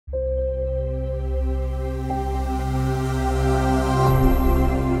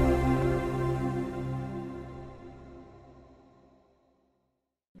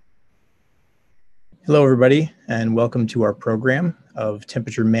Hello, everybody, and welcome to our program of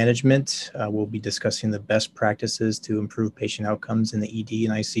temperature management. We'll be discussing the best practices to improve patient outcomes in the ED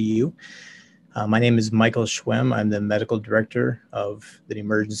and ICU. My name is Michael Schwem. I'm the medical director of the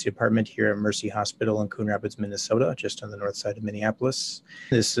emergency department here at Mercy Hospital in Coon Rapids, Minnesota, just on the north side of Minneapolis.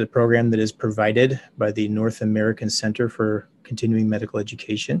 This is a program that is provided by the North American Center for Continuing Medical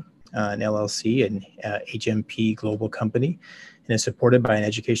Education, an LLC, and HMP global company, and is supported by an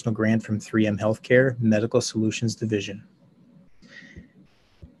educational grant from 3M Healthcare Medical Solutions Division.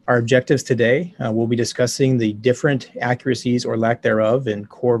 Our objectives today, we'll be discussing the different accuracies or lack thereof in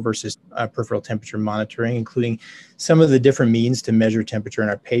core versus peripheral temperature monitoring, including some of the different means to measure temperature in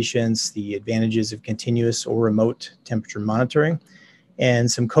our patients, the advantages of continuous or remote temperature monitoring,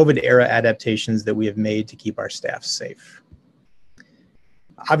 and some COVID-era adaptations that we have made to keep our staff safe.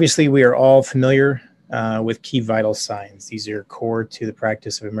 Obviously, we are all familiar with key vital signs. These are core to the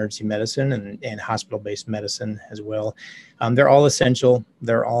practice of emergency medicine and hospital-based medicine as well. They're all essential.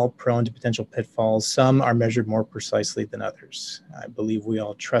 They're all prone to potential pitfalls. Some are measured more precisely than others. I believe we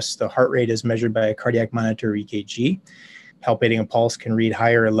all trust the heart rate as measured by a cardiac monitor, EKG. Palpating a pulse can read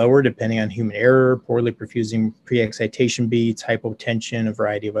higher or lower depending on human error, poorly perfusing pre-excitation beats, hypotension, a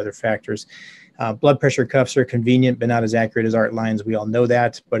variety of other factors. Blood pressure cuffs are convenient, but not as accurate as ART lines. We all know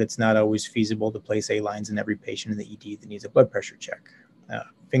that, but it's not always feasible to place A lines in every patient in the ED that needs a blood pressure check.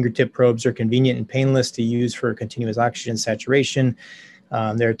 Fingertip probes are convenient and painless to use for continuous oxygen saturation.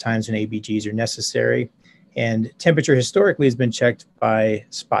 There are times when ABGs are necessary. And temperature historically has been checked by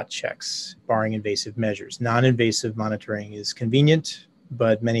spot checks, barring invasive measures. Non-invasive monitoring is convenient,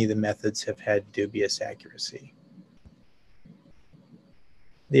 but many of the methods have had dubious accuracy.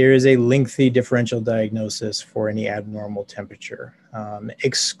 There is a lengthy differential diagnosis for any abnormal temperature,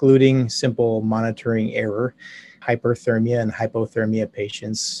 excluding simple monitoring error. Hyperthermia and hypothermia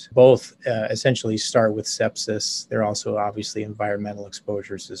patients both essentially start with sepsis. There are also obviously environmental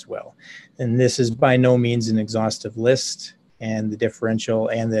exposures as well. And this is by no means an exhaustive list, and the differential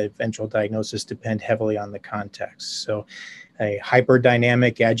and the eventual diagnosis depend heavily on the context. So a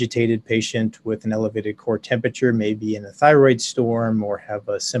hyperdynamic, agitated patient with an elevated core temperature may be in a thyroid storm or have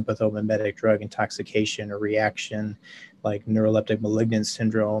a sympathomimetic drug intoxication or reaction like neuroleptic malignant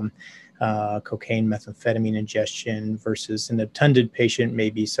syndrome, cocaine, methamphetamine ingestion, versus an obtunded patient may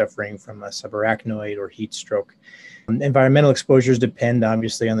be suffering from a subarachnoid or heat stroke. Environmental exposures depend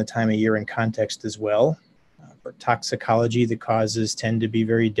obviously on the time of year and context as well. For toxicology, the causes tend to be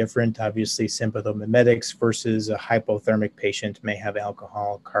very different. Obviously, sympathomimetics versus a hypothermic patient may have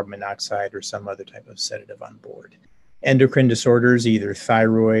alcohol, carbon monoxide, or some other type of sedative on board. Endocrine disorders, either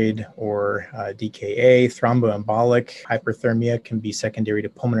thyroid or DKA, thromboembolic hyperthermia can be secondary to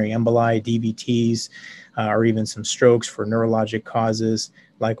pulmonary emboli, DVTs, or even some strokes for neurologic causes.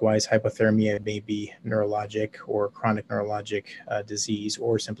 Likewise, hypothermia may be neurologic or chronic neurologic disease,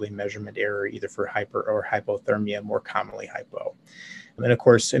 or simply measurement error, either for hyper or hypothermia, more commonly hypo. And of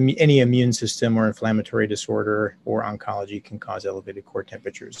course, any immune system or inflammatory disorder or oncology can cause elevated core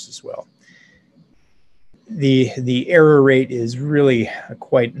temperatures as well. The error rate is really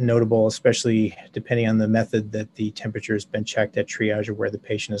quite notable, especially depending on the method that the temperature has been checked at triage or where the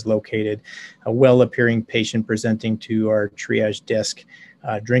patient is located. A well-appearing patient presenting to our triage desk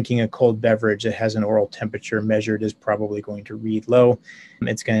drinking a cold beverage that has an oral temperature measured is probably going to read low.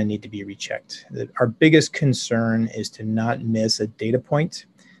 It's going to need to be rechecked. Our biggest concern is to not miss a data point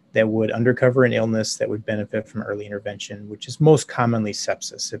that would undercover an illness that would benefit from early intervention, which is most commonly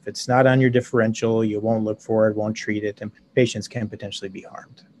sepsis. If it's not on your differential, you won't look for it, won't treat it, and patients can potentially be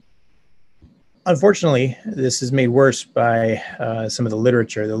harmed. Unfortunately, this is made worse by some of the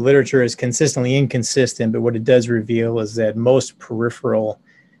literature. The literature is consistently inconsistent, but what it does reveal is that most peripheral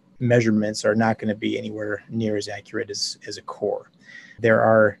measurements are not going to be anywhere near as accurate as a core. There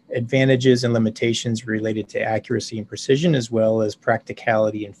are advantages and limitations related to accuracy and precision, as well as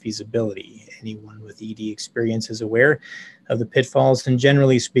practicality and feasibility. Anyone with ED experience is aware of the pitfalls, and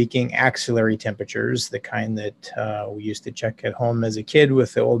generally speaking, axillary temperatures, the kind that we used to check at home as a kid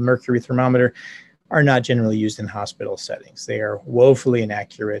with the old mercury thermometer, are not generally used in hospital settings. They are woefully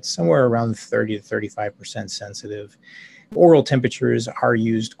inaccurate, somewhere around 30 to 35% sensitive. Oral temperatures are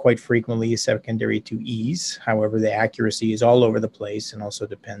used quite frequently secondary to ease. However, the accuracy is all over the place and also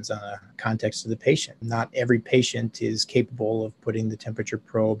depends on the context of the patient. Not every patient is capable of putting the temperature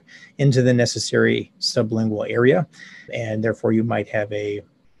probe into the necessary sublingual area, and therefore you might have a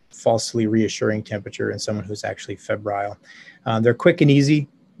falsely reassuring temperature in someone who's actually febrile. They're quick and easy,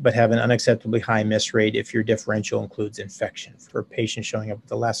 but have an unacceptably high miss rate if your differential includes infection. For a patient showing up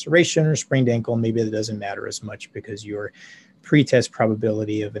with a laceration or sprained ankle, maybe that doesn't matter as much because your pretest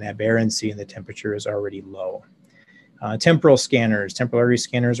probability of an aberrancy in the temperature is already low. Temporal scanners. Temporal artery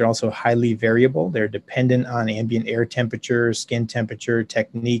scanners are also highly variable. They're dependent on ambient air temperature, skin temperature,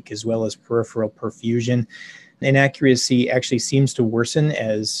 technique, as well as peripheral perfusion. Inaccuracy actually seems to worsen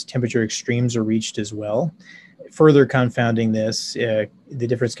as temperature extremes are reached as well. Further confounding this, the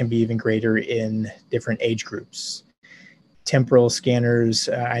difference can be even greater in different age groups. Temporal scanners,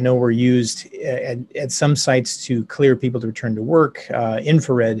 I know, were used at some sites to clear people to return to work.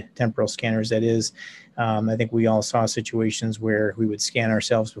 Infrared temporal scanners, that is. I think we all saw situations where we would scan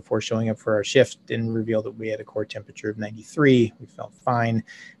ourselves before showing up for our shift and reveal that we had a core temperature of 93. We felt fine.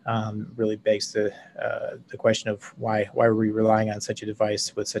 Really begs the question of why were we relying on such a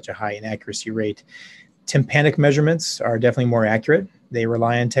device with such a high inaccuracy rate. Tympanic measurements are definitely more accurate. They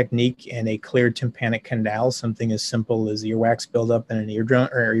rely on technique, and a clear tympanic canal, something as simple as earwax buildup in an eardrum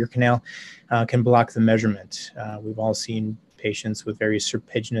or ear canal, can block the measurement. We've all seen patients with very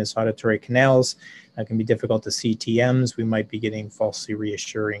serpiginous auditory canals. It can be difficult to see TMs. We might be getting falsely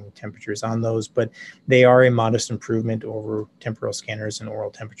reassuring temperatures on those, but they are a modest improvement over temporal scanners and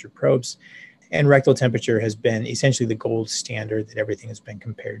oral temperature probes. And rectal temperature has been essentially the gold standard that everything has been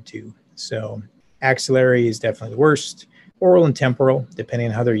compared to. So axillary is definitely the worst. Oral and temporal, depending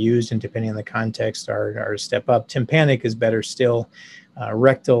on how they're used and depending on the context, are a step up. Tympanic is better still.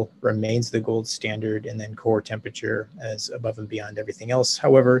 Rectal remains the gold standard, and then core temperature as above and beyond everything else,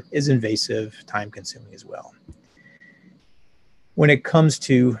 however, is invasive, time-consuming as well. When it comes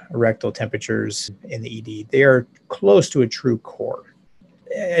to rectal temperatures in the ED, they are close to a true core.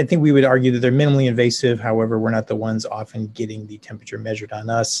 I think we would argue that they're minimally invasive. However, we're not the ones often getting the temperature measured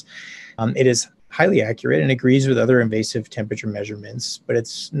on us. It is highly accurate and agrees with other invasive temperature measurements, but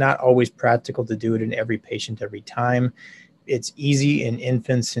it's not always practical to do it in every patient every time. It's easy in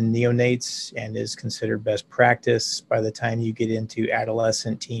infants and neonates and is considered best practice. By the time you get into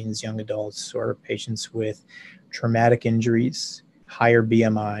adolescent, teens, young adults, or patients with traumatic injuries, higher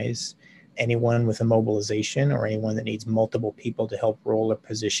BMIs, anyone with immobilization, or anyone that needs multiple people to help roll or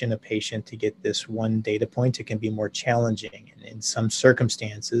position a patient to get this one data point, it can be more challenging. And in some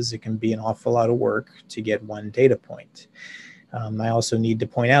circumstances, it can be an awful lot of work to get one data point. I also need to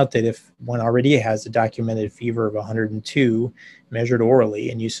point out that if one already has a documented fever of 102 measured orally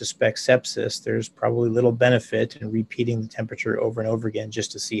and you suspect sepsis, there's probably little benefit in repeating the temperature over and over again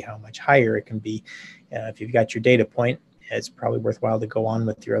just to see how much higher it can be. If you've got your data point, it's probably worthwhile to go on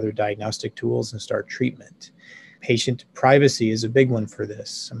with your other diagnostic tools and start treatment. Patient privacy is a big one for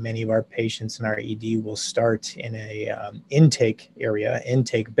this. Many of our patients in our ED will start in a intake area,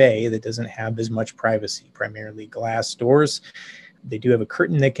 intake bay, that doesn't have as much privacy, primarily glass doors. They do have a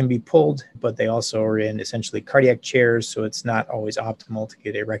curtain that can be pulled, but they also are in essentially cardiac chairs, so it's not always optimal to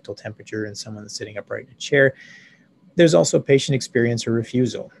get a rectal temperature in someone that's sitting upright in a chair. There's also patient experience or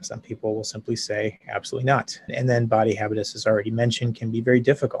refusal. Some people will simply say, absolutely not. And then body habitus, as already mentioned, can be very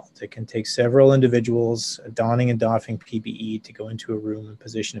difficult. It can take several individuals donning and doffing PPE to go into a room and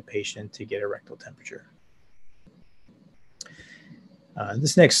position a patient to get a rectal temperature.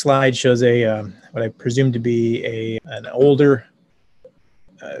 This next slide shows what I presume to be an older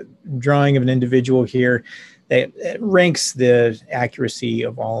drawing of an individual here. It ranks the accuracy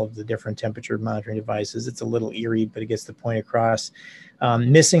of all of the different temperature monitoring devices. It's a little eerie, but it gets the point across.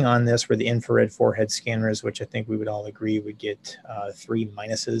 Missing on this were the infrared forehead scanners, which I think we would all agree would get 3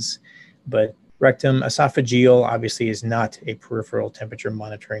 minuses. But rectum, esophageal obviously is not a peripheral temperature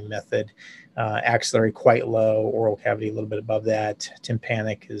monitoring method. Axillary quite low, oral cavity a little bit above that.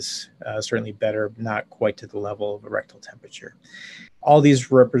 Tympanic is certainly better, not quite to the level of a rectal temperature. All these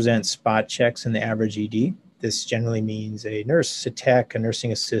represent spot checks in the average ED. This generally means a nurse, a tech, a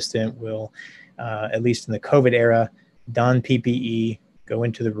nursing assistant will, at least in the COVID era, don PPE, go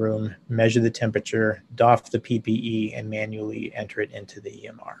into the room, measure the temperature, doff the PPE, and manually enter it into the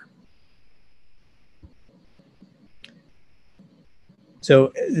EMR.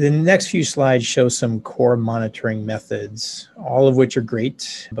 So the next few slides show some core monitoring methods, all of which are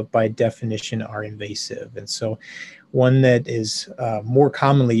great, but by definition are invasive. And so one that is more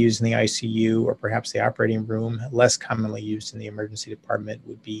commonly used in the ICU or perhaps the operating room, less commonly used in the emergency department,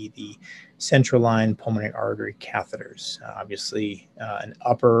 would be the central line pulmonary artery catheters. Obviously, an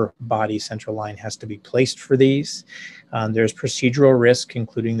upper body central line has to be placed for these. There's procedural risk,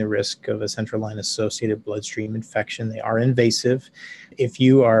 including the risk of a central line associated bloodstream infection. They are invasive. If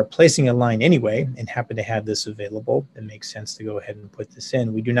you are placing a line anyway and happen to have this available, it makes sense to go ahead and put this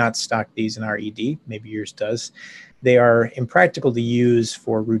in. We do not stock these in our ED, maybe yours does. They are impractical to use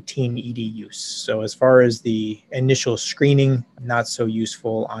for routine ED use. So as far as the initial screening, not so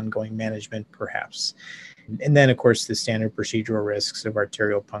useful. Ongoing management, perhaps. And then, of course, the standard procedural risks of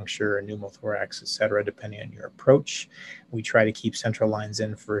arterial puncture and pneumothorax, et cetera, depending on your approach. We try to keep central lines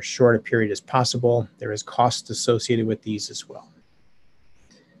in for as short a period as possible. There is cost associated with these as well.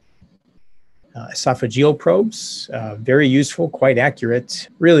 Esophageal probes, very useful, quite accurate,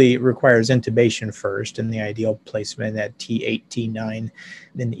 really requires intubation first, and the ideal placement at T8, T9.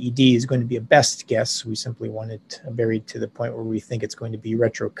 Then the ED is going to be a best guess. We simply want it buried to the point where we think it's going to be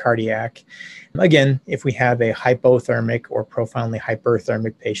retrocardiac. Again, if we have a hypothermic or profoundly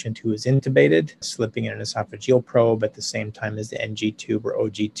hyperthermic patient who is intubated, slipping in an esophageal probe at the same time as the NG tube or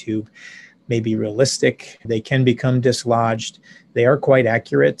OG tube may be realistic. They can become dislodged. They are quite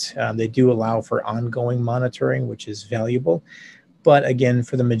accurate. They do allow for ongoing monitoring, which is valuable. But again,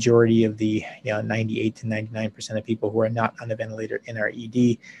 for the majority of the 98 to 99% of people who are not on a ventilator in our ED,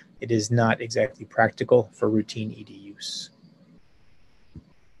 it is not exactly practical for routine ED use.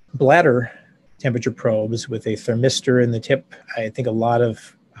 Bladder temperature probes with a thermistor in the tip. I think a lot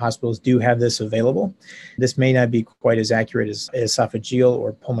of hospitals do have this available. This may not be quite as accurate as esophageal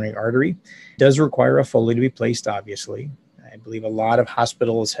or pulmonary artery. It does require a Foley to be placed, obviously. I believe a lot of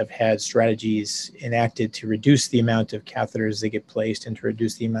hospitals have had strategies enacted to reduce the amount of catheters that get placed and to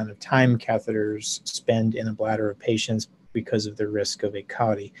reduce the amount of time catheters spend in a bladder of patients because of the risk of a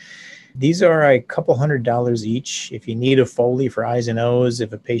cavity. These are a couple $100 each. If you need a Foley for eyes and O's,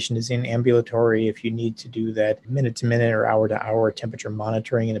 if a patient is in ambulatory, if you need to do that minute to minute or hour to hour temperature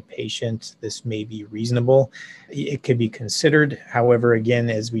monitoring in a patient, this may be reasonable. It could be considered. However, again,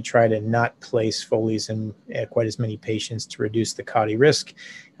 as we try to not place Foleys in quite as many patients to reduce the cavity risk,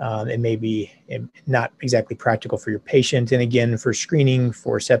 it may be not exactly practical for your patient. And again, for screening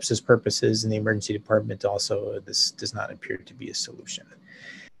for sepsis purposes in the emergency department also, this does not appear to be a solution.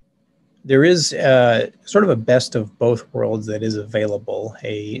 There is sort of a best of both worlds that is available.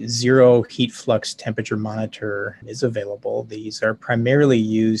 A zero heat flux temperature monitor is available. These are primarily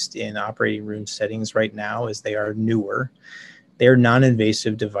used in operating room settings right now as they are newer. They are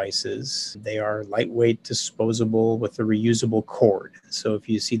non-invasive devices. They are lightweight, disposable with a reusable cord. So if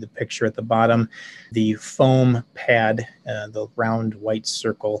you see the picture at the bottom, the foam pad, the round white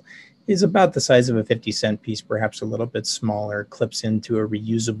circle, is about the size of a 50-cent piece, perhaps a little bit smaller, clips into a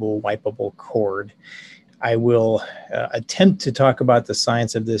reusable, wipeable cord. I will attempt to talk about the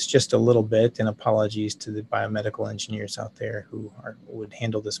science of this just a little bit, and apologies to the biomedical engineers out there who would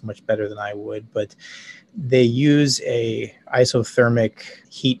handle this much better than I would, but they use a isothermic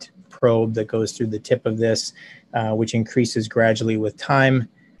heat probe that goes through the tip of this, which increases gradually with time.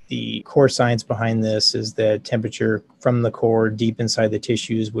 The core science behind this is that temperature from the core deep inside the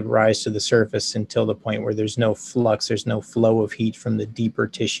tissues would rise to the surface until the point where there's no flux, there's no flow of heat from the deeper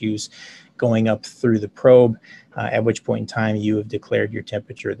tissues going up through the probe, at which point in time you have declared your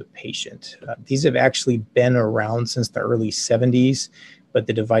temperature of the patient. These have actually been around since the early 70s, but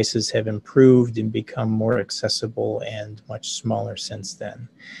the devices have improved and become more accessible and much smaller since then.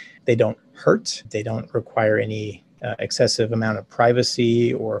 They don't hurt, they don't require any excessive amount of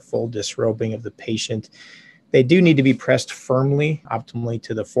privacy or full disrobing of the patient. They do need to be pressed firmly, optimally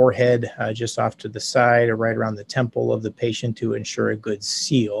to the forehead, just off to the side or right around the temple of the patient to ensure a good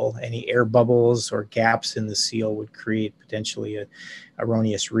seal. Any air bubbles or gaps in the seal would create potentially an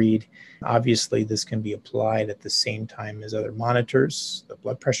erroneous read. Obviously, this can be applied at the same time as other monitors. The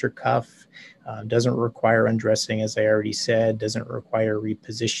blood pressure cuff doesn't require undressing, as I already said, doesn't require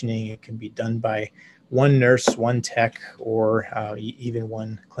repositioning. It can be done by one nurse, one tech, or even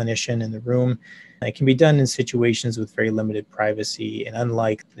one clinician in the room. It can be done in situations with very limited privacy. And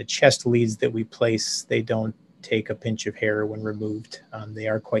unlike the chest leads that we place, they don't take a pinch of hair when removed. They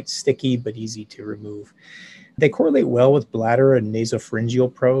are quite sticky, but easy to remove. They correlate well with bladder and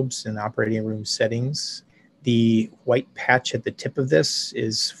nasopharyngeal probes in operating room settings. The white patch at the tip of this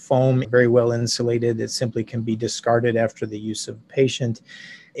is foam, very well insulated. It simply can be discarded after the use of a patient.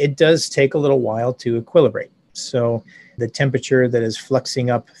 It does take a little while to equilibrate. So the temperature that is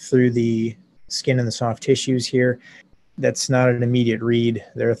fluxing up through the skin and the soft tissues here, that's not an immediate read.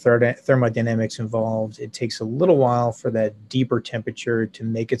 There are thermodynamics involved. It takes a little while for that deeper temperature to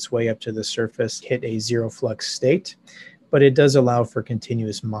make its way up to the surface, hit a zero flux state, but it does allow for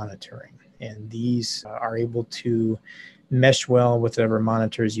continuous monitoring. And these are able to mesh well with whatever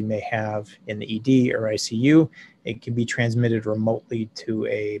monitors you may have in the ED or ICU. It can be transmitted remotely to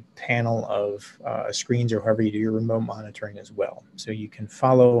a panel of screens or however you do your remote monitoring as well. So you can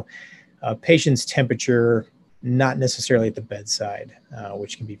follow a patient's temperature, not necessarily at the bedside,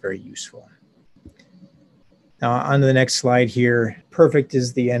 which can be very useful. Now, on to the next slide here. Perfect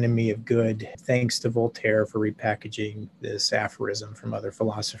is the enemy of good. Thanks to Voltaire for repackaging this aphorism from other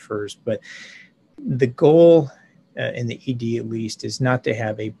philosophers. But The goal in the ED at least is not to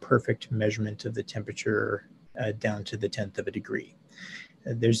have a perfect measurement of the temperature down to the 10th of a degree.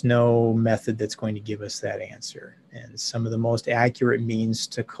 There's no method that's going to give us that answer. And some of the most accurate means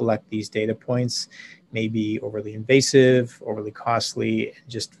to collect these data points may be overly invasive, overly costly, and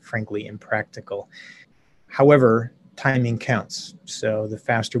just frankly impractical. However, timing counts. So the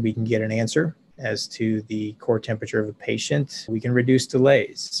faster we can get an answer as to the core temperature of a patient, we can reduce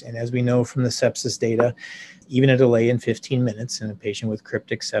delays. And as we know from the sepsis data, even a delay in 15 minutes in a patient with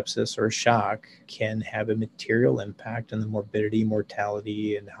cryptic sepsis or shock can have a material impact on the morbidity,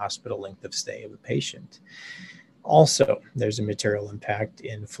 mortality, and hospital length of stay of a patient. Also, there's a material impact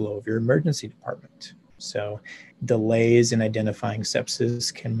in flow of your emergency department. So delays in identifying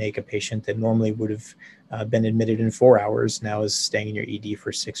sepsis can make a patient that normally would have been admitted in 4 hours now is staying in your ED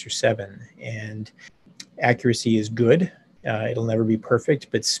for 6 or 7. And accuracy is good. It'll never be perfect,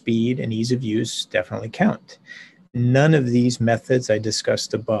 but speed and ease of use definitely count. None of these methods I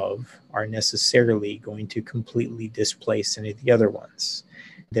discussed above are necessarily going to completely displace any of the other ones.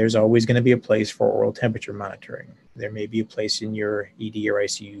 There's always going to be a place for oral temperature monitoring. There may be a place in your ED or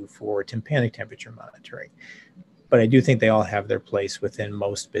ICU for tympanic temperature monitoring. But I do think they all have their place within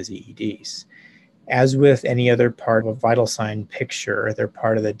most busy EDs. As with any other part of a vital sign picture, they're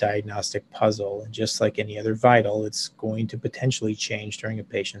part of the diagnostic puzzle. And just like any other vital, it's going to potentially change during a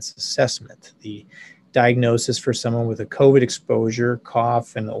patient's assessment. The diagnosis for someone with a COVID exposure,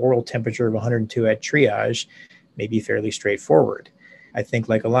 cough, and oral temperature of 102 at triage may be fairly straightforward. I think,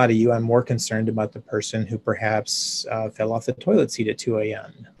 like a lot of you, I'm more concerned about the person who perhaps fell off the toilet seat at 2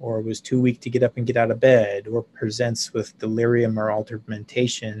 a.m. or was too weak to get up and get out of bed, or presents with delirium or altered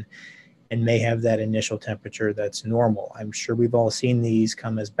mentation and may have that initial temperature that's normal. I'm sure we've all seen these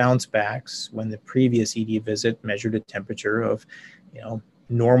come as bounce backs when the previous ED visit measured a temperature of,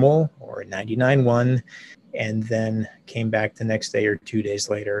 normal or 99.1, and then came back the next day or 2 days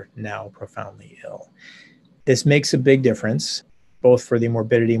later, now profoundly ill. This makes a big difference, both for the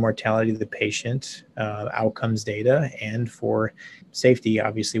morbidity, mortality of the patient, outcomes data, and for safety,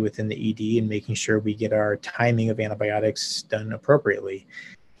 obviously, within the ED and making sure we get our timing of antibiotics done appropriately.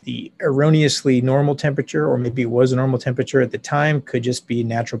 The erroneously normal temperature, or maybe it was a normal temperature at the time, could just be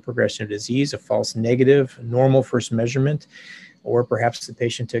natural progression of disease, a false negative, normal first measurement, or perhaps the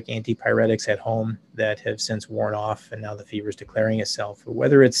patient took antipyretics at home that have since worn off and now the fever is declaring itself.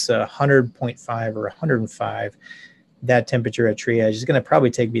 Whether it's 100.5 or 105, that temperature at triage is going to probably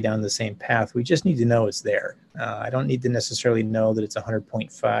take me down the same path. We just need to know it's there. I don't need to necessarily know that it's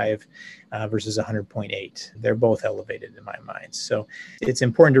 100.5 versus 100.8. They're both elevated in my mind. So it's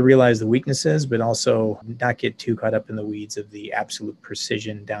important to realize the weaknesses, but also not get too caught up in the weeds of the absolute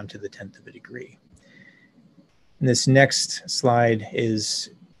precision down to the 10th of a degree. And this next slide is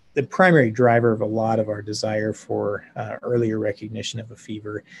the primary driver of a lot of our desire for earlier recognition of a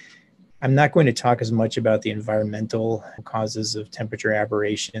fever. I'm not going to talk as much about the environmental causes of temperature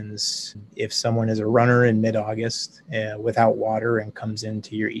aberrations. If someone is a runner in mid-August without water and comes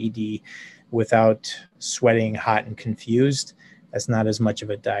into your ED without sweating, hot, and confused, that's not as much of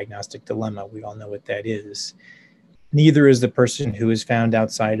a diagnostic dilemma. We all know what that is. Neither is the person who is found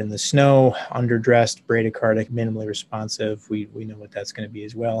outside in the snow, underdressed, bradycardic, minimally responsive. We know what that's going to be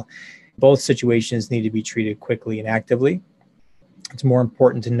as well. Both situations need to be treated quickly and actively. It's more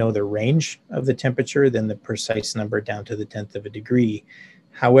important to know the range of the temperature than the precise number down to the 10th of a degree.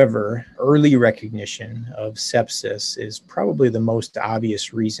 However, early recognition of sepsis is probably the most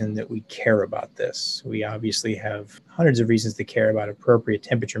obvious reason that we care about this. We obviously have hundreds of reasons to care about appropriate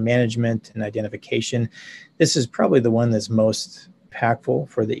temperature management and identification. This is probably the one that's most impactful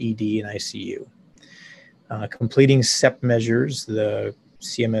for the ED and ICU. Completing SEP measures, the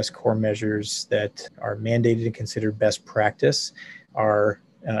CMS core measures that are mandated and considered best practice, are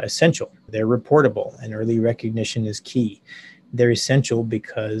essential. They're reportable, and early recognition is key. They're essential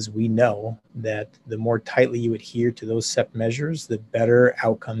because we know that the more tightly you adhere to those SEP measures, the better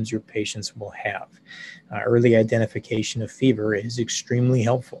outcomes your patients will have. Early identification of fever is extremely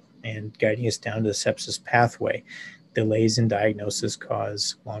helpful and guiding us down to the sepsis pathway. Delays in diagnosis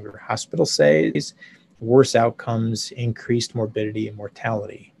cause longer hospital stays, worse outcomes, increased morbidity and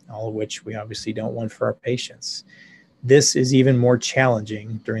mortality, all of which we obviously don't want for our patients. This is even more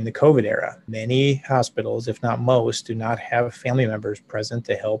challenging during the COVID era. Many hospitals, if not most, do not have family members present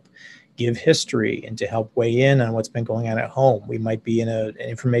to help give history and to help weigh in on what's been going on at home. We might be in an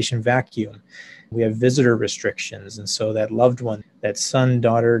information vacuum. We have visitor restrictions. And so that loved one, that son,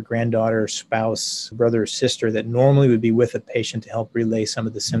 daughter, granddaughter, spouse, brother, or sister that normally would be with a patient to help relay some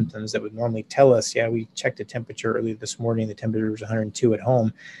of the symptoms that would normally tell us, yeah, we checked the temperature early this morning, the temperature was 102 at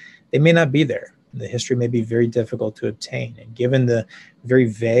home. They may not be there. The history may be very difficult to obtain. And given the very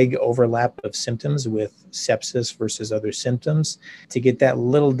vague overlap of symptoms with sepsis versus other symptoms, to get that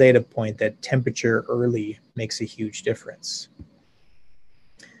little data point, that temperature early makes a huge difference.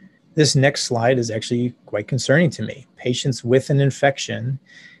 This next slide is actually quite concerning to me. Patients with an infection,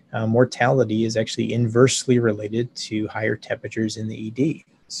 mortality is actually inversely related to higher temperatures in the ED.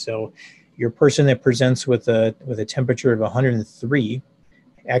 So your person that presents with a temperature of 103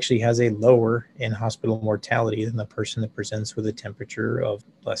 actually has a lower in-hospital mortality than the person that presents with a temperature of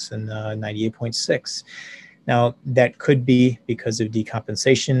less than 98.6. Now, that could be because of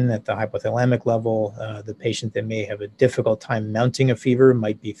decompensation at the hypothalamic level. The patient that may have a difficult time mounting a fever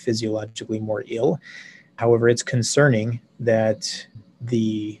might be physiologically more ill. However, it's concerning that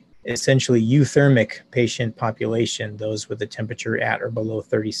the essentially euthermic patient population, those with a temperature at or below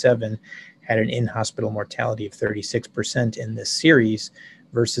 37, had an in-hospital mortality of 36% in this series,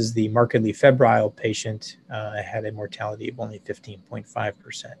 versus the markedly febrile patient had a mortality of only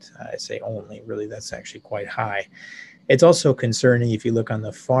 15.5%. I say only, really, that's actually quite high. It's also concerning if you look on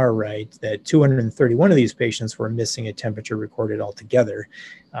the far right that 231 of these patients were missing a temperature recorded altogether,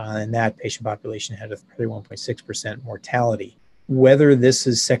 and that patient population had a 31.6% mortality. Whether this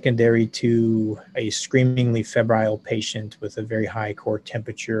is secondary to a screamingly febrile patient with a very high core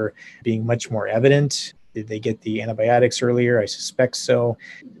temperature being much more evident, did they get the antibiotics earlier? I suspect so.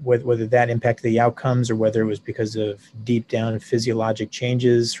 Whether that impacted the outcomes or whether it was because of deep down physiologic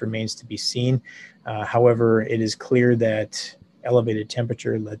changes remains to be seen. However, it is clear that elevated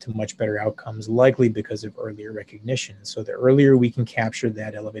temperature led to much better outcomes, likely because of earlier recognition. So the earlier we can capture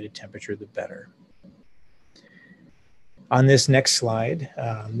that elevated temperature, the better. On this next slide,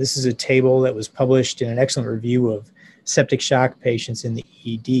 this is a table that was published in an excellent review of septic shock patients in the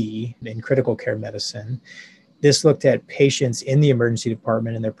ED in critical care medicine. This looked at patients in the emergency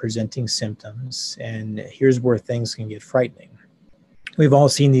department and their presenting symptoms. And here's where things can get frightening. We've all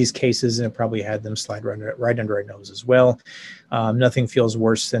seen these cases and have probably had them slide right under our nose as well. Nothing feels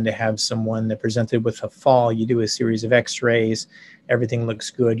worse than to have someone that presented with a fall. You do a series of x-rays, everything looks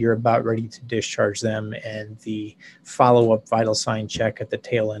good, you're about ready to discharge them, and the follow-up vital sign check at the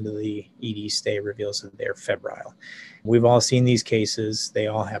tail end of the ED stay reveals that they're febrile. We've all seen these cases. They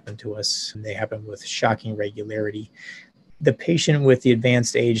all happen to us, and they happen with shocking regularity. The patient with the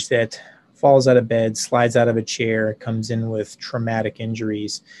advanced age that falls out of bed, slides out of a chair, comes in with traumatic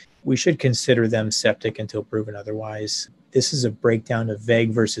injuries, we should consider them septic until proven otherwise. This is a breakdown of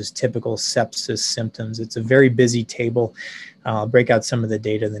vague versus typical sepsis symptoms. It's a very busy table. I'll break out some of the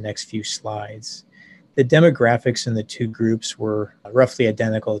data in the next few slides. The demographics in the two groups were roughly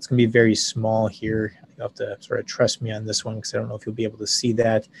identical. It's going to be very small here. You'll have to sort of trust me on this one because I don't know if you'll be able to see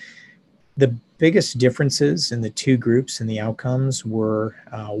that. The biggest differences in the two groups in the outcomes were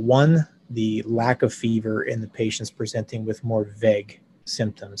one, the lack of fever in the patients presenting with more vague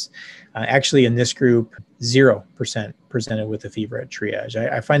symptoms. Actually, in this group, 0% presented with a fever at triage.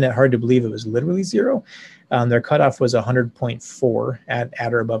 I find that hard to believe. It was literally zero. Their cutoff was 100.4,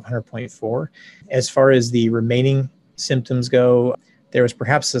 at or above 100.4. As far as the remaining symptoms go, there was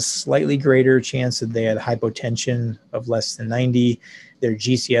perhaps a slightly greater chance that they had hypotension of less than 90. Their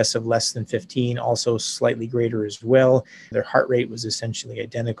GCS of less than 15, also slightly greater as well. Their heart rate was essentially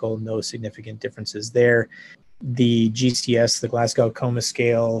identical, no significant differences there. The GCS, the Glasgow Coma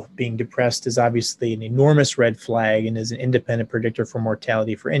Scale, being depressed is obviously an enormous red flag and is an independent predictor for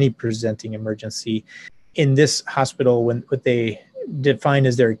mortality for any presenting emergency. In this hospital, what they define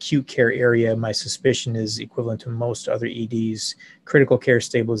as their acute care area, my suspicion is equivalent to most other EDs, critical care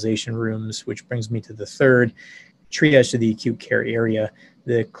stabilization rooms, which brings me to the third, triage to the acute care area.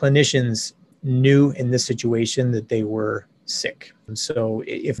 The clinicians knew in this situation that they were sick. And so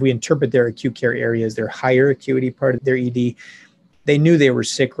if we interpret their acute care area as their higher acuity part of their ED, they knew they were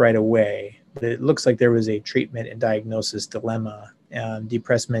sick right away. But it looks like there was a treatment and diagnosis dilemma.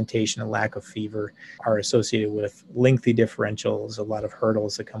 Depressed mentation and lack of fever are associated with lengthy differentials, a lot of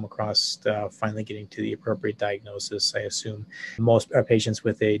hurdles that come across finally getting to the appropriate diagnosis. I assume most patients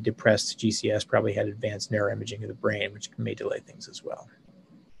with a depressed GCS probably had advanced neuroimaging of the brain, which may delay things as well.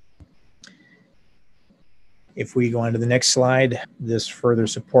 If we go on to the next slide, this further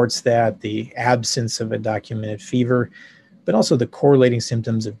supports that the absence of a documented fever, but also the correlating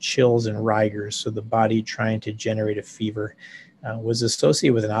symptoms of chills and rigors, so the body trying to generate a fever, was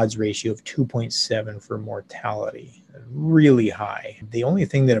associated with an odds ratio of 2.7 for mortality, really high. The only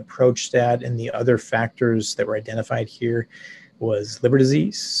thing that approached that and the other factors that were identified here was liver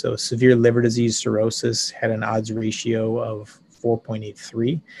disease. So severe liver disease cirrhosis had an odds ratio of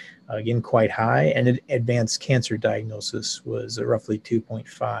 4.83, again, quite high. And advanced cancer diagnosis was roughly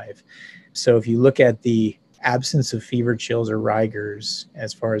 2.5. So if you look at the absence of fever, chills, or rigors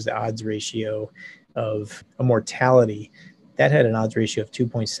as far as the odds ratio of a mortality, that had an odds ratio of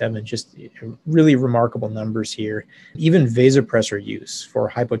 2.7, just really remarkable numbers here. Even vasopressor use for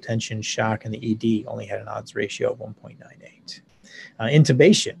hypotension, shock, and the ED only had an odds ratio of 1.98.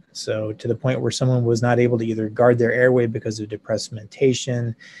 Intubation, so to the point where someone was not able to either guard their airway because of depressed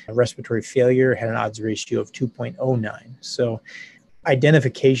mentation, respiratory failure, had an odds ratio of 2.09. So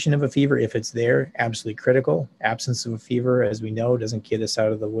identification of a fever, if it's there, absolutely critical. Absence of a fever, as we know, doesn't get us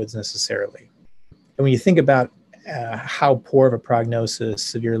out of the woods necessarily. And when you think about how poor of a prognosis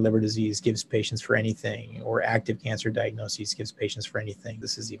severe liver disease gives patients for anything, or active cancer diagnoses gives patients for anything,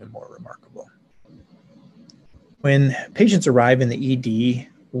 this is even more remarkable. When patients arrive in the ED,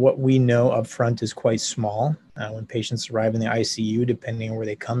 what we know up front is quite small. When patients arrive in the ICU, depending on where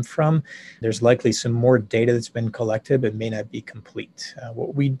they come from, there's likely some more data that's been collected, but may not be complete.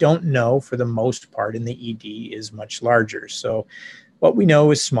 What we don't know for the most part in the ED is much larger. So what we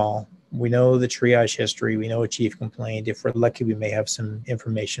know is small. We know the triage history. We know a chief complaint. If we're lucky, we may have some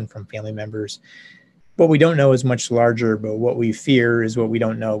information from family members. What we don't know is much larger, but what we fear is what we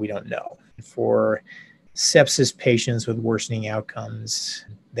don't know, we don't know. For sepsis patients with worsening outcomes,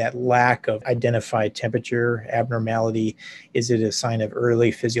 that lack of identified temperature abnormality, is it a sign of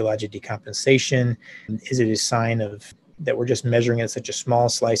early physiologic decompensation? Is it a sign of that we're just measuring at such a small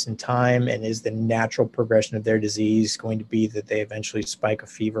slice in time? And is the natural progression of their disease going to be that they eventually spike a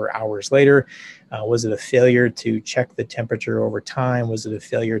fever hours later? Was it a failure to check the temperature over time? Was it a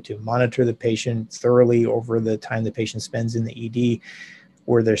failure to monitor the patient thoroughly over the time the patient spends in the ED?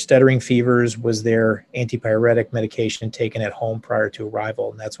 Were there stuttering fevers? Was there antipyretic medication taken at home prior to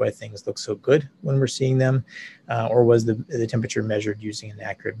arrival? And that's why things look so good when we're seeing them. Or was the temperature measured using an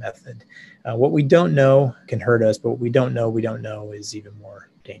accurate method? What we don't know can hurt us, but what we don't know is even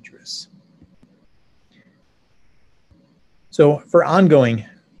more dangerous. So for ongoing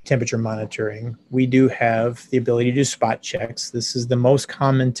temperature monitoring, we do have the ability to do spot checks. This is the most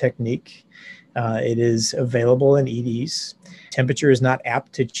common technique. It is available in EDs. Temperature is not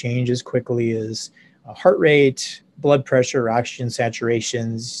apt to change as quickly as heart rate, blood pressure, oxygen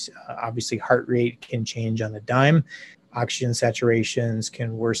saturations. Obviously, heart rate can change on a dime. Oxygen saturations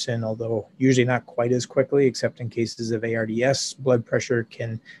can worsen, although usually not quite as quickly, except in cases of ARDS. Blood pressure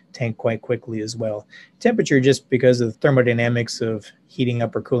can tank quite quickly as well. Temperature, just because of the thermodynamics of heating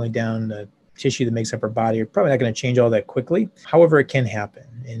up or cooling down the tissue that makes up our body, are probably not going to change all that quickly. However, it can happen.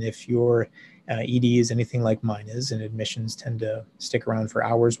 And if your ED is anything like mine is, and admissions tend to stick around for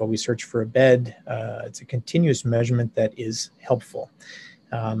hours while we search for a bed, it's a continuous measurement that is helpful.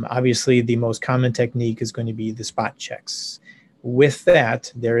 Obviously, the most common technique is going to be the spot checks. With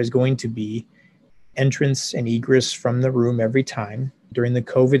that, there is going to be entrance and egress from the room every time. During the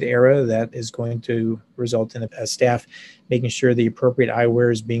COVID era, that is going to result in a staff making sure the appropriate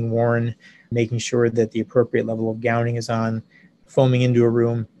eyewear is being worn, making sure that the appropriate level of gowning is on, foaming into a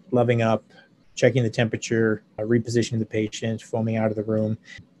room, gloving up, checking the temperature, repositioning the patient, foaming out of the room,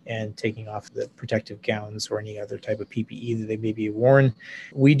 and taking off the protective gowns or any other type of PPE that they may be worn.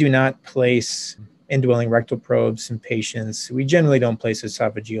 We do not place indwelling rectal probes in patients. We generally don't place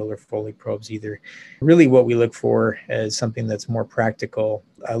esophageal or Foley probes either. Really what we look for is something that's more practical,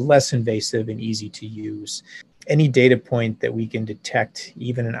 less invasive, and easy to use. Any data point that we can detect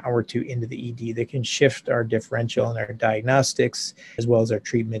even an hour or two into the ED that can shift our differential and our diagnostics as well as our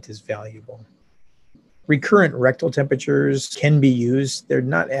treatment is valuable. Recurrent rectal temperatures can be used. They're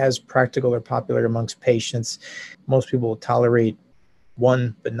not as practical or popular amongst patients. Most people will tolerate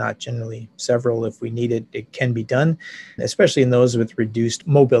one, but not generally several. If we need it, it can be done, especially in those with reduced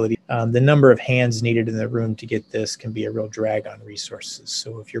mobility. The number of hands needed in the room to get this can be a real drag on resources.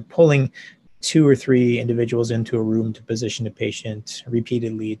 So if you're pulling 2 or 3 individuals into a room to position a patient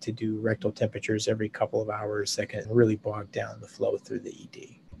repeatedly to do rectal temperatures every couple of hours, that can really bog down the flow through the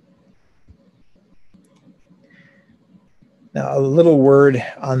ED. Now, a little word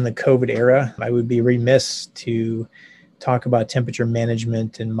on the COVID era. I would be remiss to talk about temperature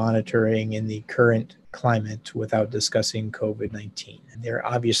management and monitoring in the current climate without discussing COVID-19. There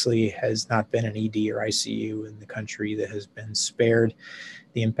obviously has not been an ED or ICU in the country that has been spared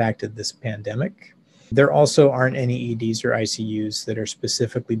the impact of this pandemic. There also aren't any EDs or ICUs that are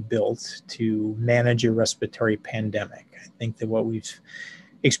specifically built to manage a respiratory pandemic. I think that what we've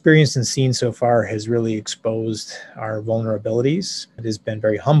experienced and seen so far has really exposed our vulnerabilities. It has been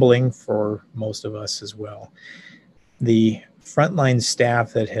very humbling for most of us as well. The frontline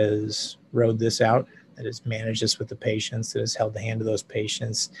staff that has rode this out that has managed this with the patients, that has held the hand of those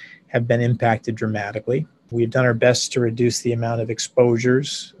patients, have been impacted dramatically. We've done our best to reduce the amount of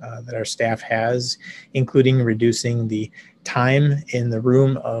exposures that our staff has, including reducing the time in the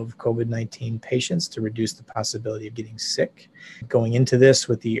room of COVID-19 patients to reduce the possibility of getting sick. Going into this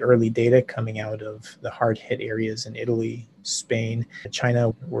with the early data coming out of the hard-hit areas in Italy, Spain, China,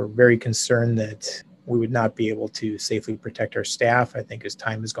 we're very concerned that we would not be able to safely protect our staff. I think as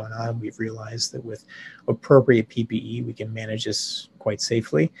time has gone on, we've realized that with appropriate PPE, we can manage this quite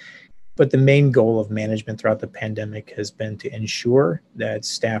safely. But the main goal of management throughout the pandemic has been to ensure that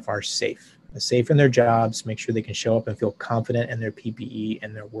staff are safe in their jobs, make sure they can show up and feel confident in their PPE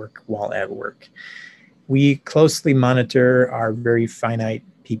and their work while at work. We closely monitor our very finite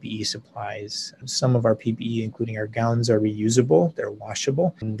PPE supplies. Some of our PPE, including our gowns, are reusable, they're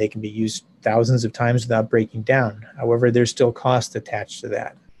washable, and they can be used thousands of times without breaking down. However, there's still cost attached to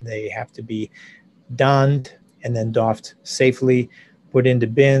that. They have to be donned and then doffed safely, put into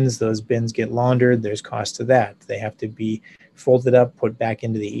bins. Those bins get laundered. There's cost to that. They have to be folded up, put back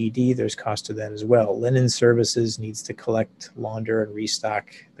into the ED. There's cost to that as well. Linen services needs to collect, launder, and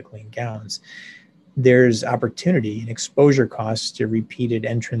restock the clean gowns. There's opportunity and exposure costs to repeated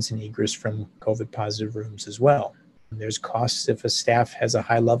entrance and egress from COVID positive rooms as well. There's costs if a staff has a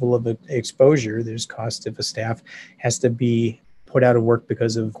high level of exposure. There's costs if a staff has to be put out of work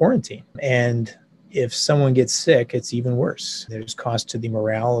because of quarantine. And if someone gets sick, it's even worse. There's cost to the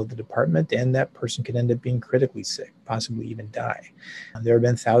morale of the department, and that person could end up being critically sick, possibly even die. There have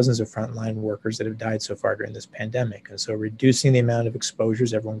been thousands of frontline workers that have died so far during this pandemic. And so reducing the amount of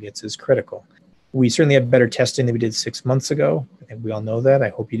exposures everyone gets is critical. We certainly have better testing than we did 6 months ago. I think we all know that. I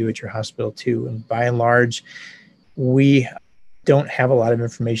hope you do at your hospital too. And by and large, we don't have a lot of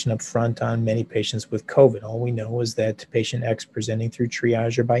information up front on many patients with COVID. All we know is that patient X presenting through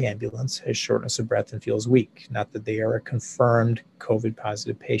triage or by ambulance has shortness of breath and feels weak, not that they are a confirmed COVID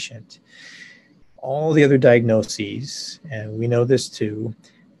positive patient. All the other diagnoses, and we know this too,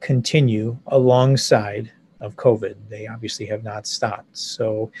 continue alongside of COVID. They obviously have not stopped.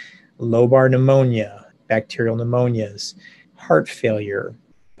 So lobar pneumonia, bacterial pneumonias, heart failure,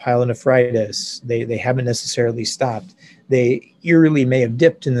 pyelonephritis, they haven't necessarily stopped. They eerily may have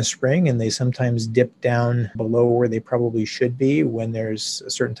dipped in the spring, and they sometimes dip down below where they probably should be when there's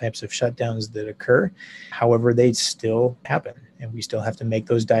certain types of shutdowns that occur. However, they still happen, and we still have to make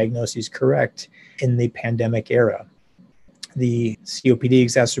those diagnoses correct in the pandemic era. The COPD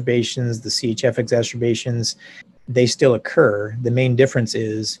exacerbations, the CHF exacerbations, they still occur. The main difference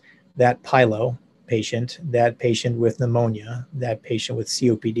is that pyelo patient, that patient with pneumonia, that patient with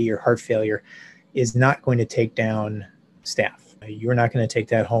COPD or heart failure is not going to take down staff. You're not going to take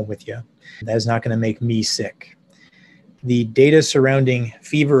that home with you. That is not going to make me sick. The data surrounding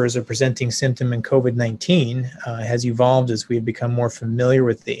fever as a presenting symptom in COVID-19 has evolved as we've become more familiar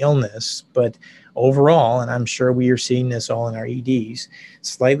with the illness, but overall, and I'm sure we are seeing this all in our EDs,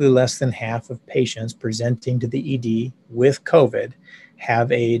 slightly less than half of patients presenting to the ED with COVID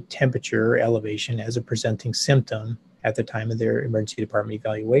have a temperature elevation as a presenting symptom at the time of their emergency department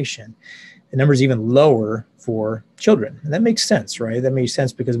evaluation. The number is even lower for children. And that makes sense, right? That makes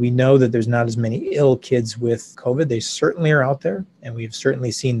sense because we know that there's not as many ill kids with COVID. They certainly are out there, and we've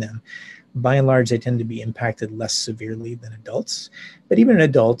certainly seen them. By and large, they tend to be impacted less severely than adults. But even in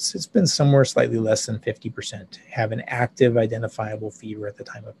adults, it's been somewhere slightly less than 50% have an active identifiable fever at the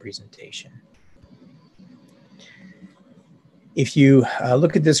time of presentation. If you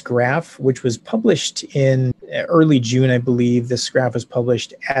look at this graph, which was published in early June, I believe, this graph was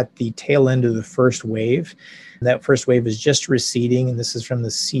published at the tail end of the first wave. That first wave is just receding, and this is from the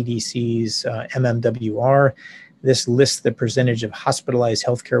CDC's MMWR. This lists the percentage of hospitalized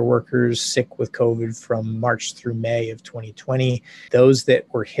healthcare workers sick with COVID from March through May of 2020. Those that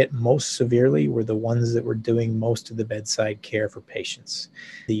were hit most severely were the ones that were doing most of the bedside care for patients.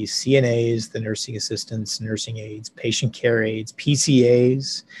 The CNAs, the nursing assistants, nursing aides, patient care aides,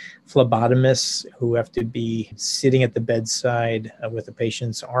 PCAs, phlebotomists who have to be sitting at the bedside with the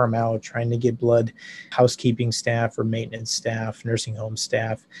patient's arm out, trying to get blood, housekeeping staff or maintenance staff, nursing home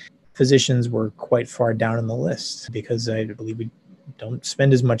staff. Physicians were quite far down on the list because I believe we don't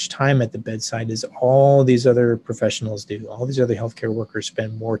spend as much time at the bedside as all these other professionals do. All these other healthcare workers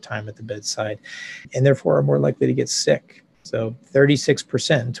spend more time at the bedside and therefore are more likely to get sick. So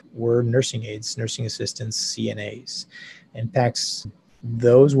 36% were nursing aides, nursing assistants, CNAs. Impacts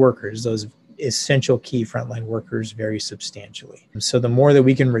those workers, those essential key frontline workers, very substantially. So the more that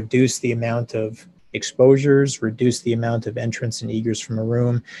we can reduce the amount of exposures, reduce the amount of entrance and egress from a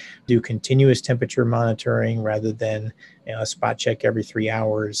room, do continuous temperature monitoring rather than a spot check every 3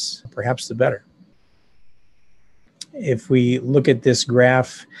 hours, perhaps the better. If we look at this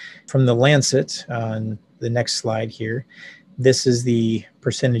graph from the Lancet on the next slide here, this is the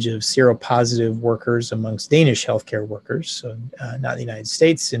percentage of seropositive workers amongst Danish healthcare workers, so not the United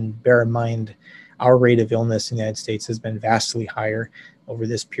States. And bear in mind, our rate of illness in the United States has been vastly higher over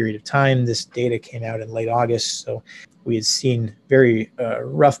this period of time. This data came out in late August, so we had seen very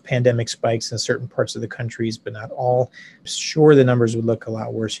rough pandemic spikes in certain parts of the countries, but not all. Sure, the numbers would look a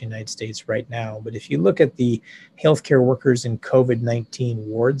lot worse in the United States right now, but if you look at the healthcare workers in COVID-19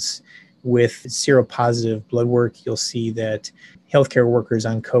 wards with seropositive blood work, you'll see that healthcare workers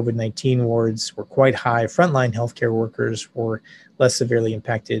on COVID-19 wards were quite high. Frontline healthcare workers were less severely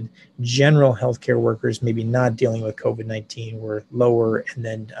impacted. General healthcare workers, maybe not dealing with COVID-19, were lower, and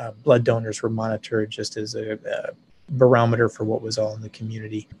then blood donors were monitored just as a barometer for what was all in the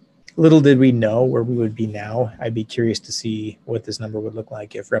community. Little did we know where we would be now. I'd be curious to see what this number would look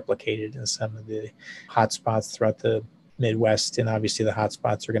like if replicated in some of the hotspots throughout the Midwest, and obviously the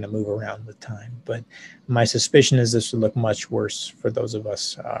hotspots are going to move around with time. But my suspicion is this would look much worse for those of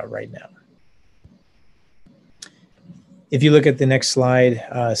us right now. If you look at the next slide,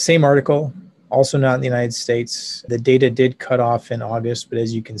 same article, also not in the United States. The data did cut off in August, but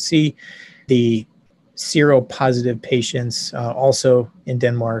as you can see, the seropositive patients also in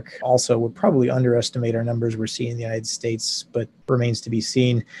Denmark also would probably underestimate our numbers we're seeing in the United States, but remains to be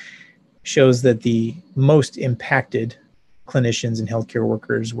seen, shows that the most impacted clinicians and healthcare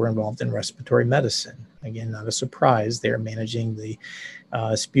workers were involved in respiratory medicine. Again, not a surprise. They're managing the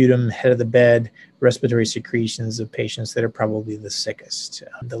sputum, head of the bed, respiratory secretions of patients that are probably the sickest.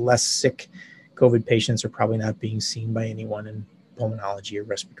 The less sick COVID patients are probably not being seen by anyone in pulmonology or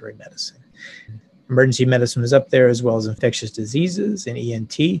respiratory medicine. Emergency medicine was up there, as well as infectious diseases and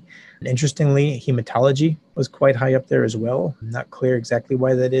ENT. And interestingly, hematology was quite high up there as well. Not clear exactly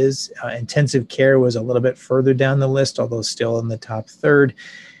why that is. Intensive care was a little bit further down the list, although still in the top third.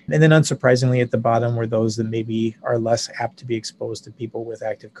 And then unsurprisingly, at the bottom were those that maybe are less apt to be exposed to people with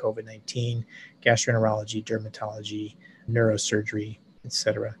active COVID-19, gastroenterology, dermatology, neurosurgery,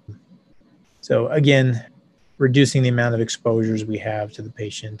 etc. So again, reducing the amount of exposures we have to the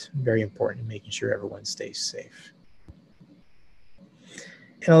patient, very important in making sure everyone stays safe.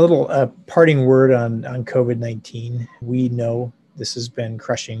 And a little parting word on COVID-19. We know this has been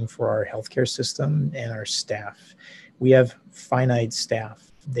crushing for our healthcare system and our staff. We have finite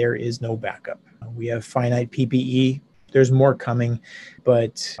staff. There is no backup. We have finite PPE. There's more coming,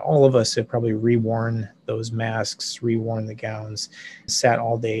 but all of us have probably reworn those masks, reworn the gowns, sat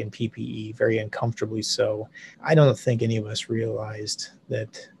all day in PPE, very uncomfortably so. I don't think any of us realized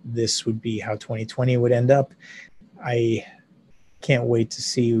that this would be how 2020 would end up. I can't wait to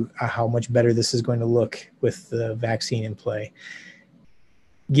see how much better this is going to look with the vaccine in play.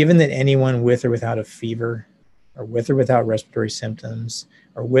 Given that anyone with or without a fever, or with or without respiratory symptoms,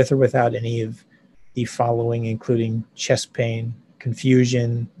 or with or without any of the following, including chest pain,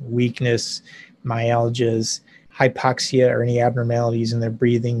 confusion, weakness, myalgias, hypoxia, or any abnormalities in their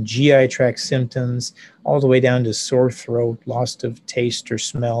breathing, GI tract symptoms, all the way down to sore throat, loss of taste or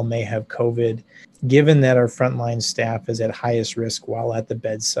smell, may have COVID. Given that our frontline staff is at highest risk while at the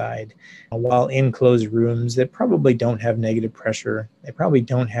bedside, while in closed rooms that probably don't have negative pressure, they probably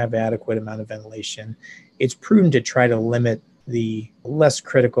don't have adequate amount of ventilation, it's prudent to try to limit the less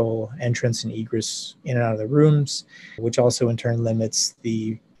critical entrance and egress in and out of the rooms, which also in turn limits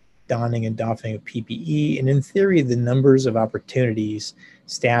the donning and doffing of PPE, and in theory, the numbers of opportunities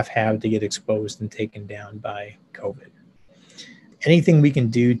staff have to get exposed and taken down by COVID. Anything we can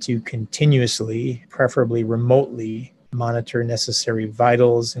do to continuously, preferably remotely, monitor necessary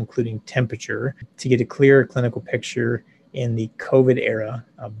vitals, including temperature, to get a clearer clinical picture in the COVID era,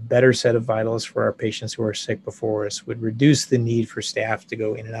 a better set of vitals for our patients who are sick before us would reduce the need for staff to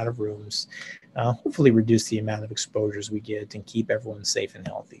go in and out of rooms, hopefully reduce the amount of exposures we get and keep everyone safe and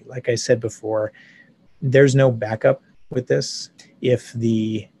healthy. Like I said before, there's no backup with this. If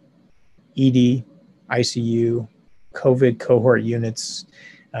the ED, ICU, COVID cohort units,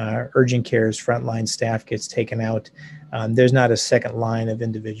 urgent care's frontline staff gets taken out, there's not a second line of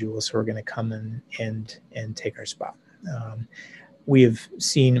individuals who are going to come in and take our spot. We have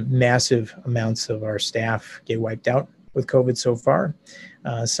seen massive amounts of our staff get wiped out with COVID so far,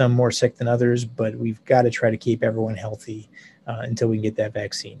 some more sick than others, but we've got to try to keep everyone healthy until we can get that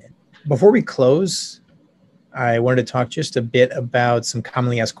vaccine in. Before we close, I wanted to talk just a bit about some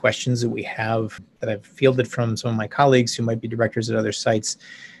commonly asked questions that we have that I've fielded from some of my colleagues who might be directors at other sites,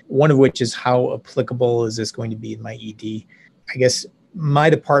 one of which is how applicable is this going to be in my ED? I guess my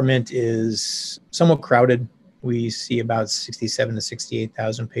department is somewhat crowded. We see about 67 to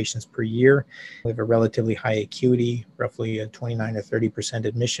 68,000 patients per year. We have a relatively high acuity, roughly a 29 or 30%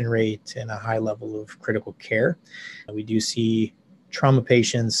 admission rate, and a high level of critical care. We do see trauma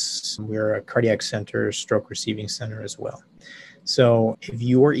patients. We're a cardiac center, stroke receiving center as well. So if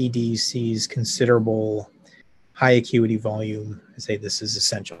your ED sees considerable high acuity volume, I say this is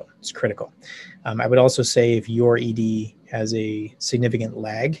essential. It's critical. I would also say if your ED has a significant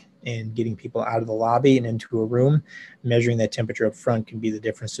lag in getting people out of the lobby and into a room, measuring that temperature up front can be the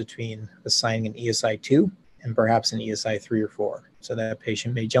difference between assigning an ESI 2 and perhaps an ESI 3 or 4. So that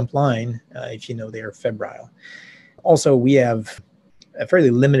patient may jump line if you know they are febrile. Also, we have a fairly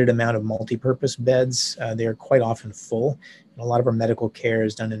limited amount of multi-purpose beds. They are quite often full. And a lot of our medical care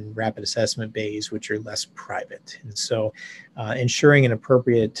is done in rapid assessment bays, which are less private. And so ensuring an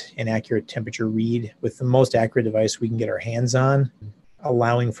appropriate and accurate temperature read with the most accurate device we can get our hands on,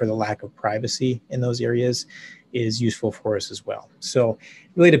 allowing for the lack of privacy in those areas, is useful for us as well. So it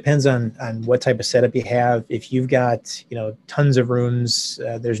really depends on what type of setup you have. If you've got, tons of rooms,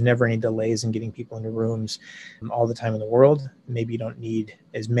 there's never any delays in getting people into rooms all the time in the world. Maybe you don't need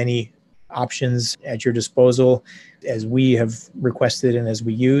as many options at your disposal as we have requested and as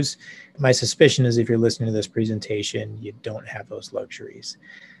we use. My suspicion is if you're listening to this presentation, you don't have those luxuries.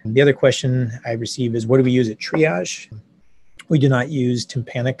 And the other question I receive is, what do we use at triage? We do not use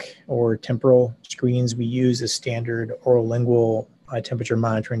tympanic or temporal screens. We use a standard oral-lingual temperature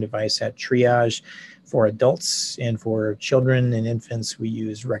monitoring device at triage. For adults and for children and infants, we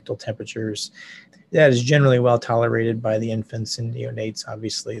use rectal temperatures. That is generally well tolerated by the infants and neonates.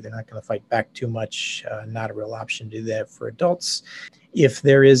 Obviously, they're not going to fight back too much. Not a real option to do that for adults. If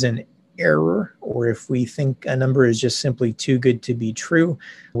there is an error, or if we think a number is just simply too good to be true,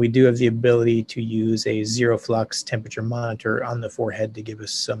 we do have the ability to use a zero flux temperature monitor on the forehead to give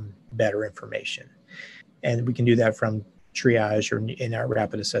us some better information. And we can do that from triage or in our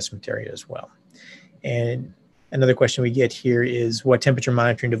rapid assessment area as well. And another question we get here is, what temperature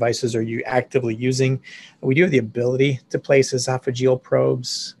monitoring devices are you actively using? We do have the ability to place esophageal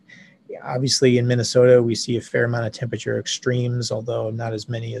probes. Obviously, in Minnesota, we see a fair amount of temperature extremes, although not as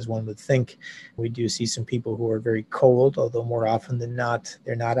many as one would think. We do see some people who are very cold, although more often than not,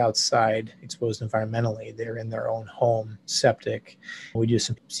 they're not outside exposed environmentally. They're in their own home, septic. We do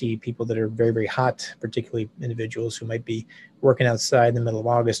see people that are very, very hot, particularly individuals who might be working outside in the middle of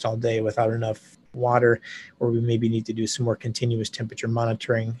August all day without enough water, or we maybe need to do some more continuous temperature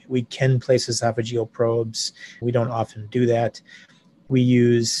monitoring. We can place esophageal probes. We don't often do that. We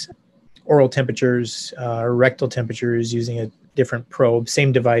use oral temperatures, rectal temperatures using a different probe,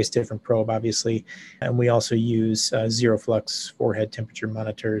 same device, different probe, obviously. And we also use zero flux forehead temperature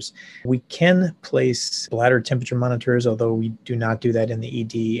monitors. We can place bladder temperature monitors, although we do not do that in the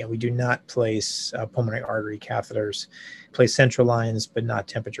ED, and we do not place pulmonary artery catheters. Place central lines, but not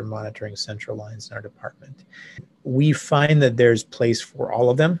temperature monitoring central lines in our department. We find that there's place for all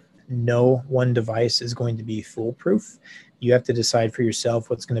of them. No one device is going to be foolproof. You have to decide for yourself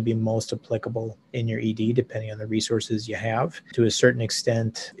what's going to be most applicable in your ED, depending on the resources you have. To a certain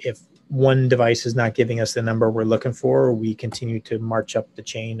extent, if one device is not giving us the number we're looking for, we continue to march up the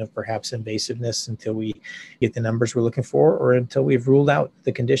chain of perhaps invasiveness until we get the numbers we're looking for, or until we've ruled out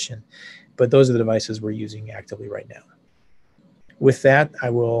the condition. But those are the devices we're using actively right now. With that, I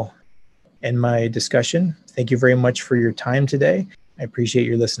will end my discussion. Thank you very much for your time today. I appreciate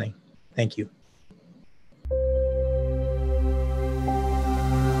your listening. Thank you.